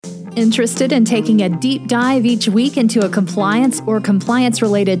Interested in taking a deep dive each week into a compliance or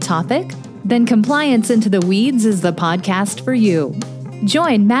compliance-related topic? Then Compliance Into the Weeds is the podcast for you.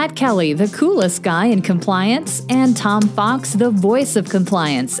 Join Matt Kelly, the coolest guy in compliance, and Tom Fox, the voice of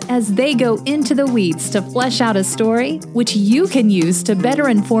compliance, as they go into the weeds to flesh out a story which you can use to better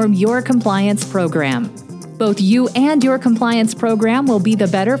inform your compliance program. Both you and your compliance program will be the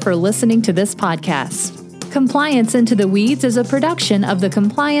better for listening to this podcast. Compliance Into the Weeds is a production of the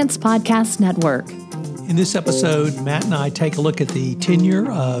Compliance Podcast Network. In this episode, Matt and I take a look at the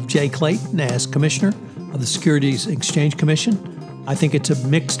tenure of Jay Clayton as Commissioner of the Securities Exchange Commission. I think it's a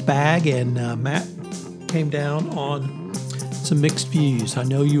mixed bag, and Matt came down on some mixed views. I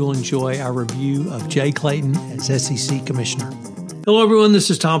know you will enjoy our review of Jay Clayton as SEC Commissioner. Hello, everyone. This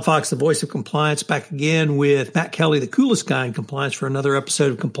is Tom Fox, the voice of compliance, back again with Matt Kelly, the coolest guy in compliance, for another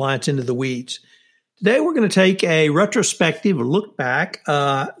episode of Compliance Into the Weeds. Today, we're going to take a retrospective look back,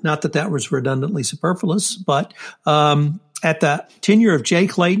 not that that was redundantly superfluous, but at the tenure of Jay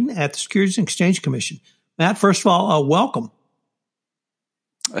Clayton at the Securities and Exchange Commission. Matt, first of all, welcome.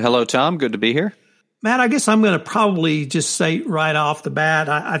 Hello, Tom. Good to be here. Matt, I guess I'm going to probably just say right off the bat,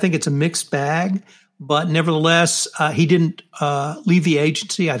 I think it's a mixed bag, but nevertheless, he didn't leave the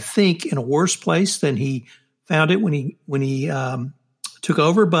agency, I think, in a worse place than he found it when he took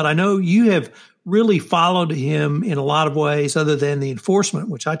over. But I know you have really followed him in a lot of ways other than the enforcement,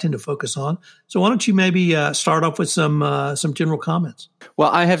 which I tend to focus on. So why don't you maybe start off with some general comments? Well,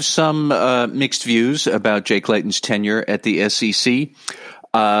 I have some mixed views about Jay Clayton's tenure at the SEC.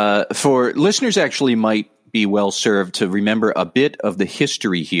 For listeners actually might be well served to remember a bit of the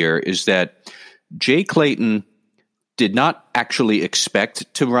history here is that Jay Clayton did not actually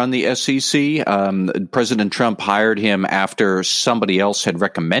expect to run the SEC. President Trump hired him after somebody else had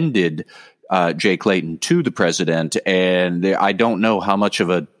recommended Jay Clayton to the president, and I don't know how much of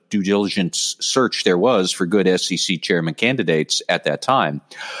a due diligence search there was for good SEC chairman candidates at that time.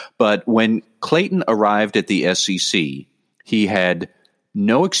 But when Clayton arrived at the SEC, he had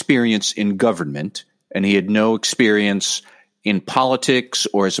no experience in government, and he had no experience in politics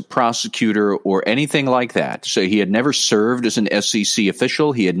or as a prosecutor or anything like that. So he had never served as an SEC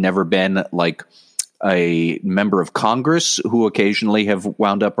official. He had never been like a member of Congress who occasionally have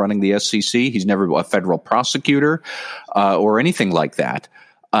wound up running the SEC. He's never a federal prosecutor or anything like that.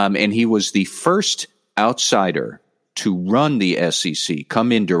 And he was the first outsider to run the SEC,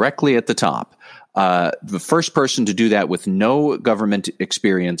 come in directly at the top. The first person to do that with no government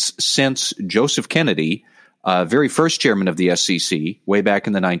experience since Joseph Kennedy, very first chairman of the SEC, way back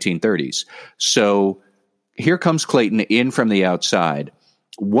in the 1930s. So here comes Clayton in from the outside.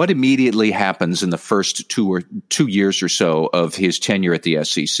 What immediately happens in the first 2 years or so of his tenure at the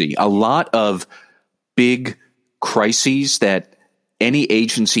SEC? A lot of big crises that any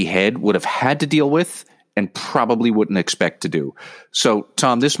agency head would have had to deal with and probably wouldn't expect to do. So,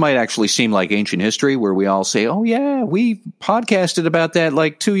 Tom, this might actually seem like ancient history where we all say, oh, yeah, we podcasted about that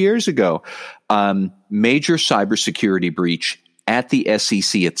like 2 years ago. Major cybersecurity breach at the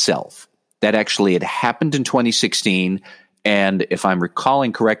SEC itself. That actually had happened in 2016, and if I'm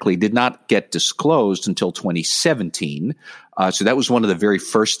recalling correctly, did not get disclosed until 2017. So that was one of the very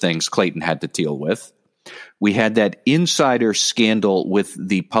first things Clayton had to deal with. We had that insider scandal with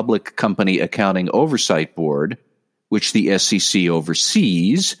the Public Company Accounting Oversight Board, which the SEC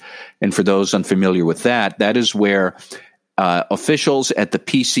oversees. And for those unfamiliar with that, that is where officials at the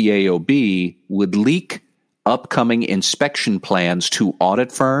PCAOB would leak upcoming inspection plans to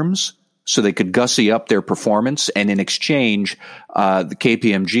audit firms so they could gussy up their performance. And in exchange, the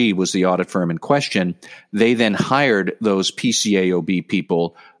KPMG was the audit firm in question. They then hired those PCAOB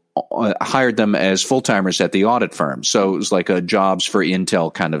people, hired them as full-timers at the audit firm. So it was like a jobs for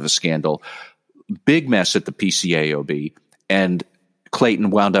Intel kind of a scandal. Big mess at the PCAOB. And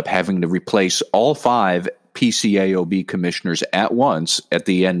Clayton wound up having to replace all 5 PCAOB commissioners at once at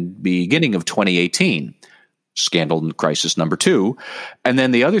the beginning of 2018. Scandal and crisis number 2. And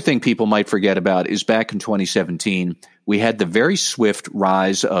then the other thing people might forget about is back in 2017, we had the very swift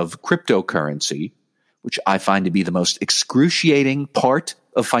rise of cryptocurrency, which I find to be the most excruciating part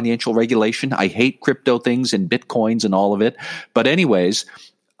of financial regulation. I hate crypto things and Bitcoins and all of it. But anyways,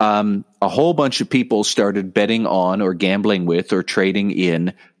 a whole bunch of people started betting on or gambling with or trading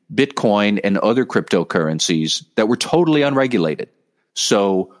in Bitcoin and other cryptocurrencies that were totally unregulated.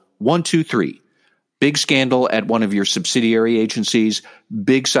 So 1, 2, 3. Big scandal at one of your subsidiary agencies,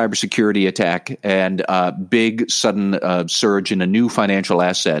 big cybersecurity attack, and big sudden surge in a new financial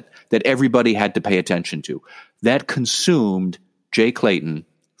asset that everybody had to pay attention to. That consumed Jay Clayton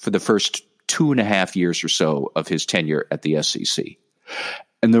for the first 2.5 years or so of his tenure at the SEC.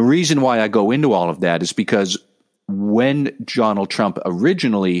 And the reason why I go into all of that is because when Donald Trump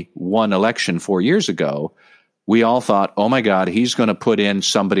originally won election 4 years ago, we all thought, oh my God, he's going to put in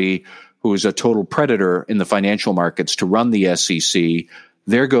somebody who is a total predator in the financial markets to run the SEC.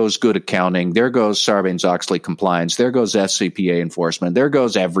 There goes good accounting. There goes Sarbanes-Oxley compliance. There goes FCPA enforcement. There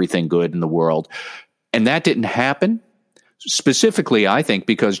goes everything good in the world. And that didn't happen. Specifically, I think,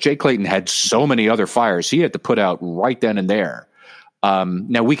 because Jay Clayton had so many other fires he had to put out right then and there.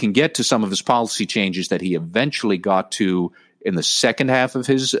 Now, we can get to some of his policy changes that he eventually got to in the second half of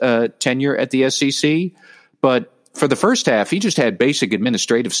his tenure at the SEC. But for the first half, he just had basic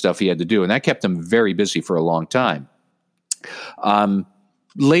administrative stuff he had to do, and that kept him very busy for a long time.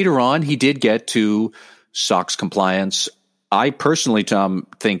 Later on, he did get to SOX compliance. I personally, Tom,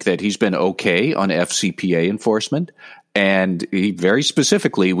 think that he's been okay on FCPA enforcement. And very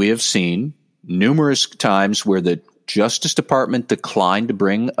specifically, we have seen numerous times where the Justice Department declined to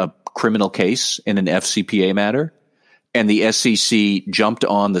bring a criminal case in an FCPA matter, and the SEC jumped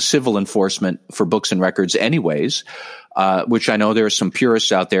on the civil enforcement for books and records anyways, which I know there are some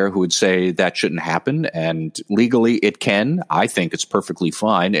purists out there who would say that shouldn't happen, and legally it can. I think it's perfectly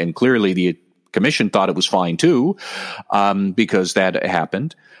fine, and clearly the commission thought it was fine too, because that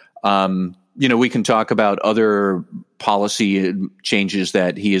happened. We can talk about other policy changes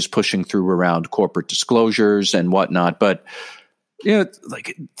that he is pushing through around corporate disclosures and whatnot. But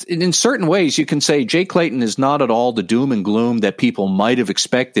like in certain ways, you can say Jay Clayton is not at all the doom and gloom that people might have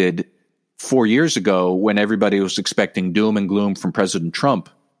expected 4 years ago when everybody was expecting doom and gloom from President Trump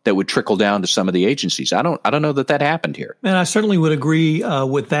that would trickle down to some of the agencies. I don't know that happened here. And I certainly would agree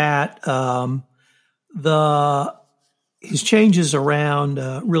with that. His changes around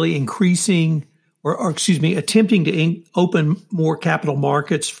really increasing attempting to open more capital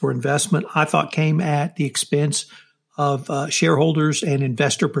markets for investment, I thought came at the expense of shareholders and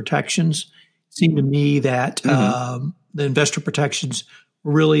investor protections. It seemed to me that the investor protections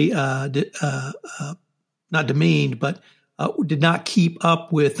were really not demeaned, but did not keep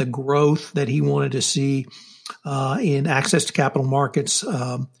up with the growth that he wanted to see in access to capital markets,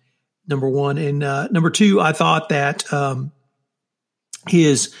 number one. And number two, I thought that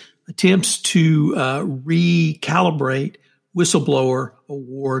his attempts to recalibrate whistleblower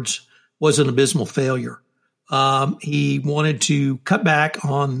awards was an abysmal failure. He wanted to cut back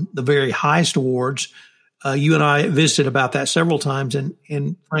on the very highest awards. You and I visited about that several times,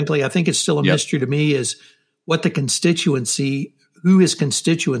 and frankly, I think it's still a mystery to me is what who his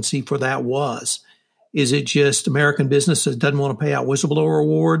constituency for that was. Is it just American business that doesn't want to pay out whistleblower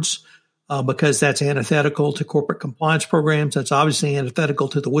awards because that's antithetical to corporate compliance programs? That's obviously antithetical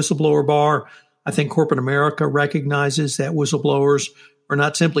to the whistleblower bar. I think corporate America recognizes that whistleblowers are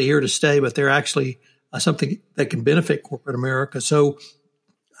not simply here to stay, but they're actually something that can benefit corporate America. So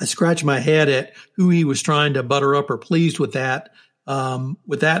I scratch my head at who he was trying to butter up or pleased with that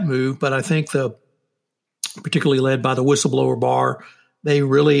move. But I think particularly led by the whistleblower bar, they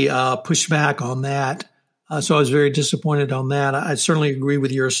really pushed back on that. So I was very disappointed on that. I certainly agree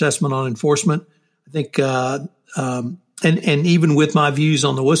with your assessment on enforcement. I think, and even with my views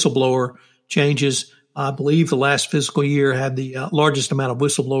on the whistleblower changes, I believe the last fiscal year had the largest amount of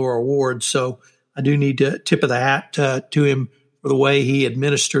whistleblower awards. So I do need to tip of the hat to him for the way he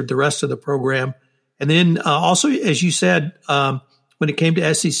administered the rest of the program. And then also, as you said, when it came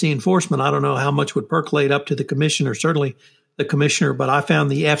to SEC enforcement, I don't know how much would percolate up to the commissioner, certainly the commissioner, but I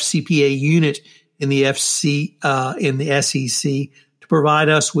found the FCPA unit in the SEC to provide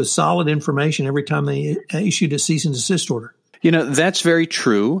us with solid information every time they issued a cease and desist order. That's very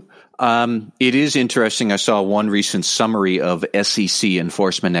true. It is interesting. I saw one recent summary of SEC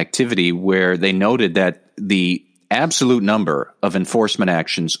enforcement activity where they noted that the absolute number of enforcement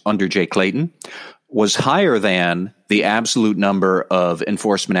actions under Jay Clayton was higher than the absolute number of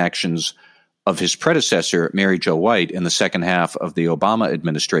enforcement actions of his predecessor, Mary Jo White, in the second half of the Obama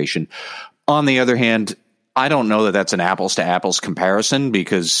administration. On the other hand, I don't know that that's an apples to apples comparison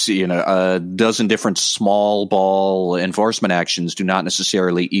because, a dozen different small ball enforcement actions do not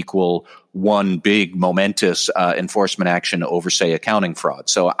necessarily equal one big momentous enforcement action over, say, accounting fraud.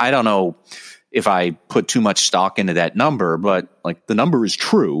 So I don't know if I put too much stock into that number, but the number is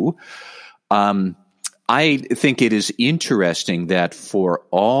true. I think it is interesting that for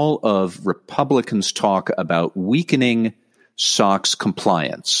all of Republicans' talk about weakening SOX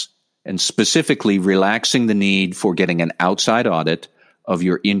compliance and specifically relaxing the need for getting an outside audit of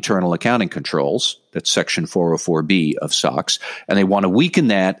your internal accounting controls, that's Section 404B of SOX, and they want to weaken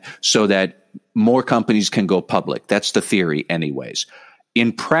that so that more companies can go public. That's the theory anyways.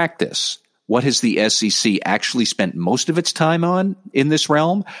 In practice, what has the SEC actually spent most of its time on in this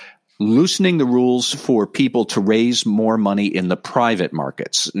realm? Loosening the rules for people to raise more money in the private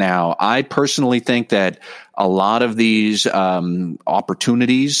markets. Now, I personally think that a lot of these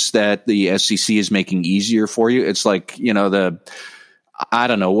opportunities that the SEC is making easier for you, it's like,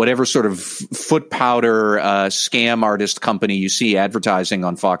 whatever sort of foot powder scam artist company you see advertising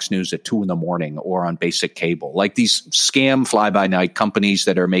on Fox News at 2 a.m. or on basic cable, like these scam fly-by-night companies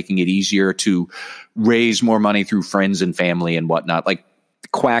that are making it easier to raise more money through friends and family and whatnot, like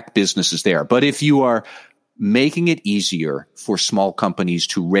quack businesses there. But if you are making it easier for small companies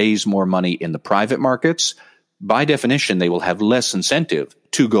to raise more money in the private markets, by definition, they will have less incentive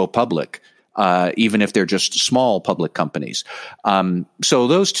to go public. Even if they're just small public companies. So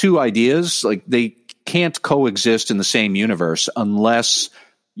those two ideas, like, they can't coexist in the same universe unless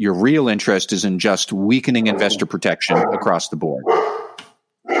your real interest is in just weakening investor protection across the board.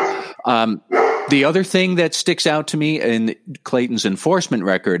 The other thing that sticks out to me in Clayton's enforcement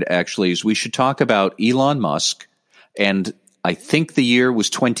record, actually, is we should talk about Elon Musk. And I think the year was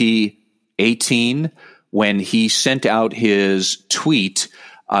 2018 when he sent out his tweet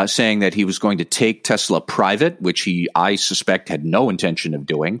saying that he was going to take Tesla private, which I suspect had no intention of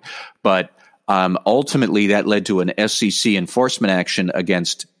doing. But ultimately, that led to an SEC enforcement action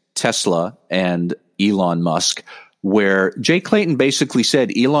against Tesla and Elon Musk, where Jay Clayton basically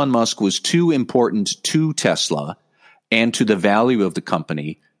said Elon Musk was too important to Tesla and to the value of the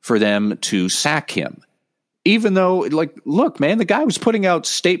company for them to sack him. Even though, like, look, man, the guy was putting out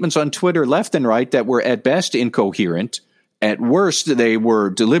statements on Twitter left and right that were at best incoherent. At worst, they were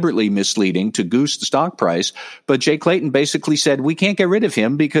deliberately misleading to goose the stock price. But Jay Clayton basically said, we can't get rid of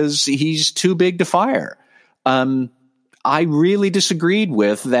him because he's too big to fire. I really disagreed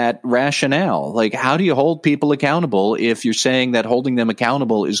with that rationale. Like, how do you hold people accountable if you're saying that holding them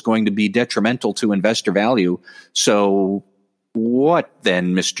accountable is going to be detrimental to investor value? So what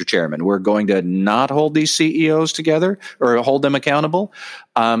then, Mr. Chairman? We're going to not hold these CEOs together or hold them accountable?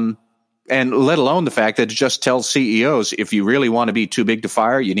 And let alone the fact that it just tells CEOs, if you really want to be too big to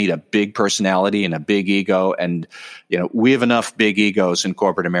fire, you need a big personality and a big ego. And, we have enough big egos in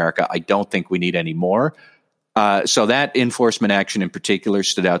corporate America. I don't think we need any more. So that enforcement action in particular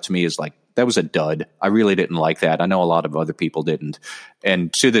stood out to me as like, that was a dud. I really didn't like that. I know a lot of other people didn't.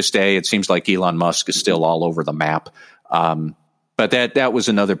 And to this day, it seems like Elon Musk is still all over the map. But that was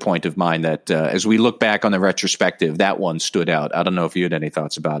another point of mine that as we look back on the retrospective, that one stood out. I don't know if you had any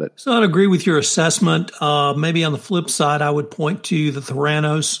thoughts about it. So I'd agree with your assessment. Maybe on the flip side, I would point to the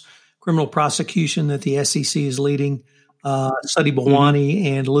Theranos criminal prosecution that the SEC is leading. Sudhi Bhawani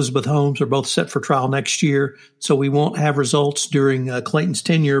and Elizabeth Holmes are both set for trial next year, so we won't have results during Clayton's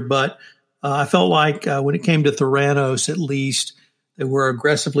tenure. But I felt like when it came to Theranos, at least, they were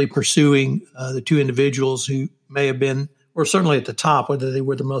aggressively pursuing the two individuals who may have been, or certainly at the top, whether they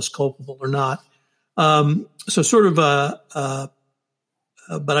were the most culpable or not. But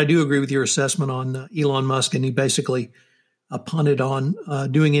I do agree with your assessment on Elon Musk, and he basically punted on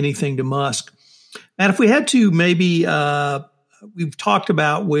doing anything to Musk. And if we had to maybe, we've talked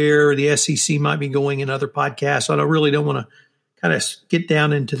about where the SEC might be going in other podcasts. So I really don't want to kind of get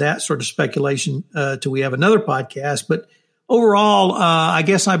down into that sort of speculation till we have another podcast. But overall, I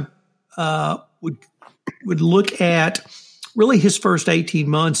guess I would look at really his first 18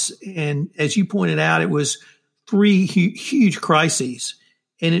 months. And as you pointed out, it was three huge crises.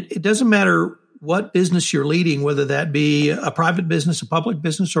 And it doesn't matter what business you're leading, whether that be a private business, a public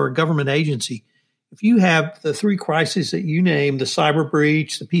business, or a government agency. If you have the three crises that you named, the cyber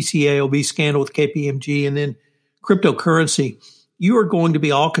breach, the PCAOB scandal with KPMG, and then cryptocurrency, you are going to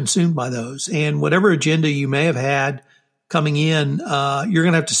be all consumed by those. And whatever agenda you may have had coming in, you're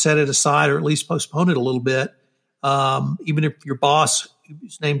going to have to set it aside or at least postpone it a little bit, even if your boss,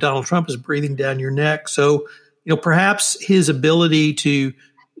 whose name Donald Trump, is breathing down your neck. So, perhaps his ability to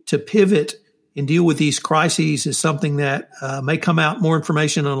pivot and deal with these crises is something that may come out more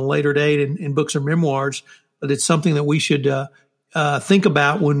information on a later date in books or memoirs, but it's something that we should think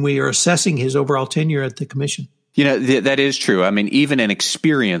about when we are assessing his overall tenure at the commission. That is true. I mean, even an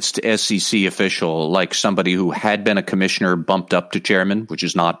experienced SEC official, like somebody who had been a commissioner bumped up to chairman, which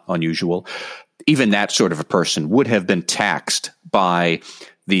is not unusual, even that sort of a person would have been taxed by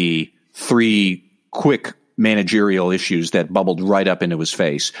the three quick managerial issues that bubbled right up into his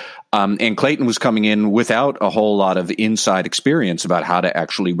face. And Clayton was coming in without a whole lot of inside experience about how to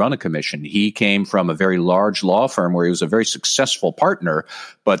actually run a commission. He came from a very large law firm where he was a very successful partner,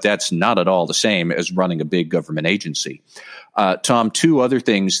 but that's not at all the same as running a big government agency. Tom, two other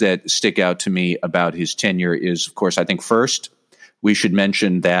things that stick out to me about his tenure is, of course, I think first, we should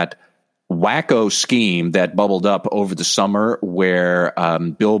mention that wacko scheme that bubbled up over the summer where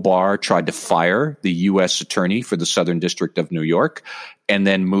Bill Barr tried to fire the U.S. attorney for the Southern District of New York and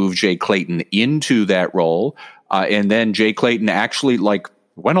then move Jay Clayton into that role. And then Jay Clayton actually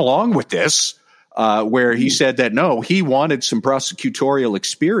went along with this, where he said that, no, he wanted some prosecutorial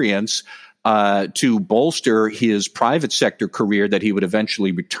experience to bolster his private sector career that he would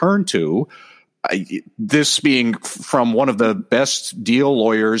eventually return to. This being from one of the best deal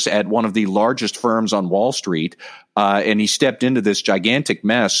lawyers at one of the largest firms on Wall Street. And he stepped into this gigantic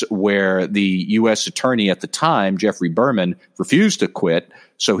mess where the U.S. attorney at the time, Jeffrey Berman, refused to quit.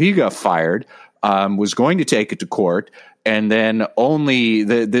 So he got fired, was going to take it to court. And then only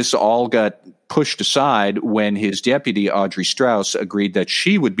this all got pushed aside when his deputy, Audrey Strauss, agreed that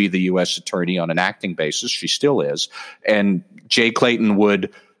she would be the U.S. attorney on an acting basis. She still is. And Jay Clayton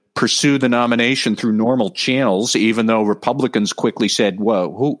would pursue the nomination through normal channels, even though Republicans quickly said, whoa,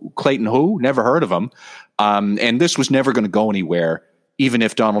 who? Clayton who? Never heard of him. And this was never going to go anywhere, even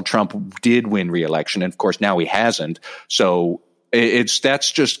if Donald Trump did win re-election. And, of course, now he hasn't. So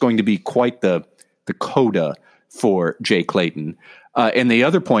that's just going to be quite the coda for Jay Clayton. And the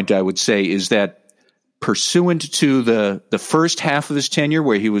other point I would say is that pursuant to the first half of his tenure,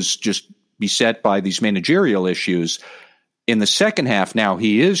 where he was just beset by these managerial issues, in the second half now,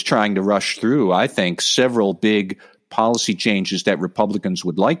 he is trying to rush through, I think, several big policy changes that Republicans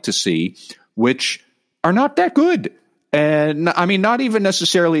would like to see, which are not that good. And I mean, not even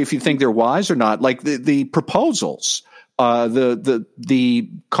necessarily if you think they're wise or not, like the proposals, the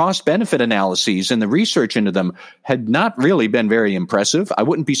cost benefit analyses and the research into them had not really been very impressive. I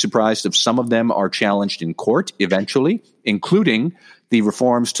wouldn't be surprised if some of them are challenged in court eventually, including the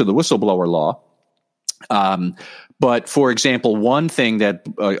reforms to the whistleblower law. But for example, one thing that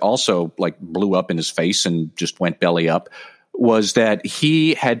also blew up in his face and just went belly up was that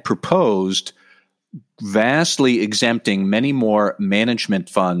he had proposed vastly exempting many more management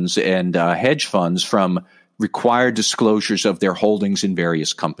funds and hedge funds from required disclosures of their holdings in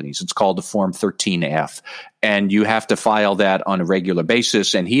various companies. It's called the Form 13F, and you have to file that on a regular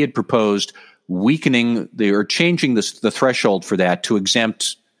basis. And he had proposed changing the threshold for that to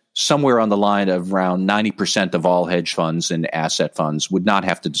exempt somewhere on the line of around 90% of all hedge funds and asset funds would not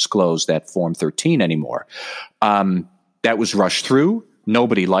have to disclose that Form 13 anymore. That was rushed through.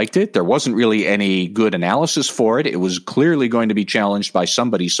 Nobody liked it. There wasn't really any good analysis for it. It was clearly going to be challenged by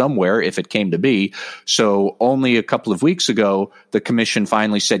somebody somewhere if it came to be. So only a couple of weeks ago, the commission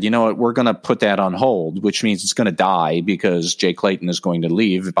finally said, you know what, we're going to put that on hold, which means it's going to die because Jay Clayton is going to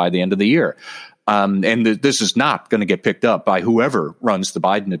leave by the end of the year. And this is not going to get picked up by whoever runs the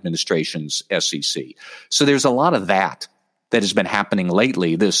Biden administration's SEC. So there's a lot of that has been happening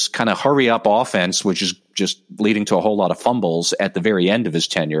lately, this kind of hurry up offense, which is just leading to a whole lot of fumbles at the very end of his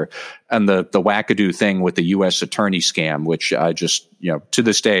tenure, and the wackadoo thing with the U.S. attorney scam, which I just, to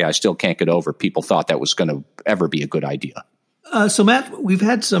this day, I still can't get over. People thought that was going to ever be a good idea. So, Matt, we've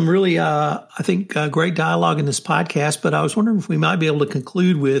had some really, I think, great dialogue in this podcast, but I was wondering if we might be able to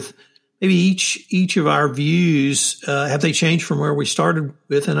conclude with maybe each of our views. Have they changed from where we started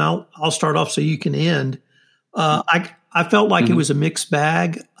with? And I'll start off so you can end. I felt like it was a mixed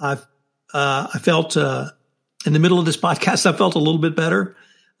bag. I felt in the middle of this podcast, I felt a little bit better.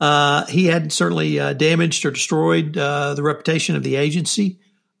 He had certainly damaged or destroyed the reputation of the agency.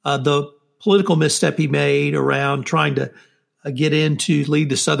 The political misstep he made around trying to get in to lead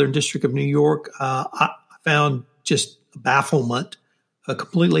the Southern District of New York, I found just bafflement,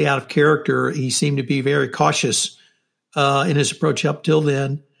 completely out of character. He seemed to be very cautious in his approach up till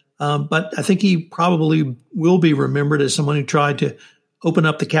then. But I think he probably will be remembered as someone who tried to open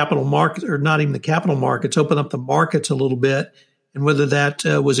up the capital market, or not even the capital markets, open up the markets a little bit. And whether that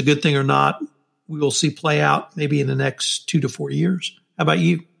was a good thing or not, we will see play out maybe in the next 2 to 4 years. How about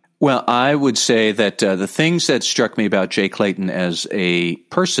you? Well, I would say that the things that struck me about Jay Clayton as a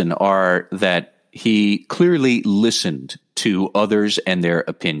person are that he clearly listened to others and their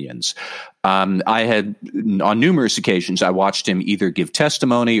opinions. I had, on numerous occasions, I watched him either give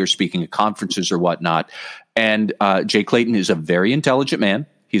testimony or speaking at conferences or whatnot. And Jay Clayton is a very intelligent man.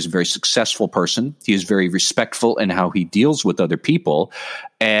 He's a very successful person. He is very respectful in how he deals with other people.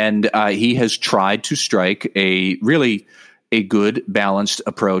 And he has tried to strike a good, balanced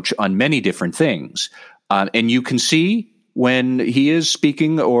approach on many different things. And you can see when he is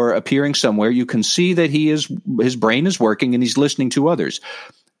speaking or appearing somewhere, you can see that his brain is working and he's listening to others.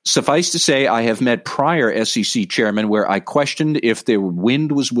 Suffice to say, I have met prior SEC chairmen where I questioned if their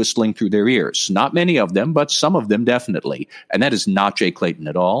wind was whistling through their ears. Not many of them, but some of them definitely. And that is not Jay Clayton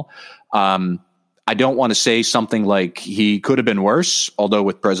at all. I I don't want to say something like he could have been worse, although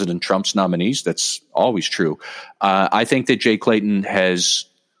with President Trump's nominees, that's always true. I think that Jay Clayton has,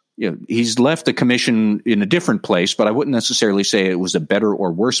 he's left the commission in a different place, but I wouldn't necessarily say it was a better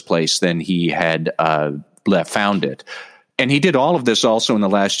or worse place than he had found it. And he did all of this also in the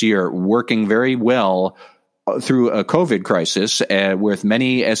last year, working very well through a COVID crisis with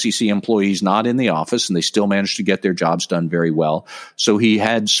many SEC employees not in the office, and they still managed to get their jobs done very well. So he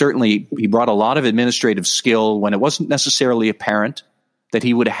brought a lot of administrative skill when it wasn't necessarily apparent that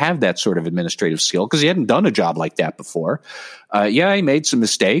he would have that sort of administrative skill because he hadn't done a job like that before. He made some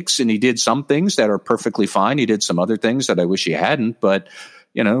mistakes and he did some things that are perfectly fine. He did some other things that I wish he hadn't, but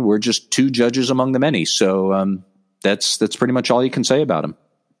we're just two judges among the many. So that's pretty much all you can say about him.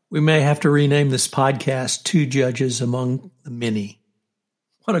 We may have to rename this podcast Two Judges Among the Many.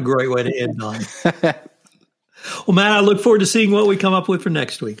 What a great way to end on. Well, Matt, I look forward to seeing what we come up with for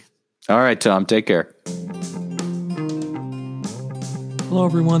next week. All right, Tom, take care. Hello,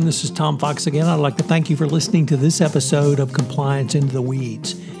 everyone. This is Tom Fox again. I'd like to thank you for listening to this episode of Compliance Into the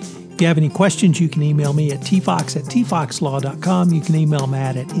Weeds. If you have any questions, you can email me at tfox@tfoxlaw.com. You can email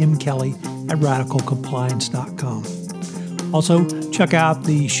Matt at mkelly@radicalcompliance.com. Also, check out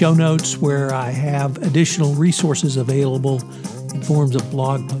the show notes where I have additional resources available in forms of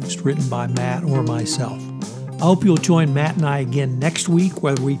blog posts written by Matt or myself. I hope you'll join Matt and I again next week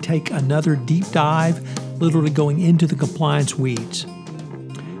where we take another deep dive, literally going into the compliance weeds.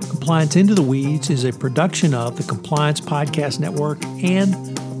 Compliance Into the Weeds is a production of the Compliance Podcast Network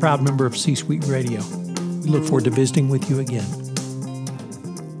and a proud member of C-Suite Radio. We look forward to visiting with you again.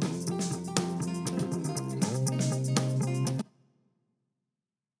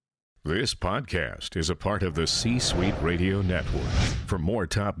 This podcast is a part of the C-Suite Radio Network. For more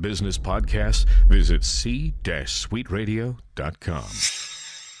top business podcasts, visit c-suiteradio.com.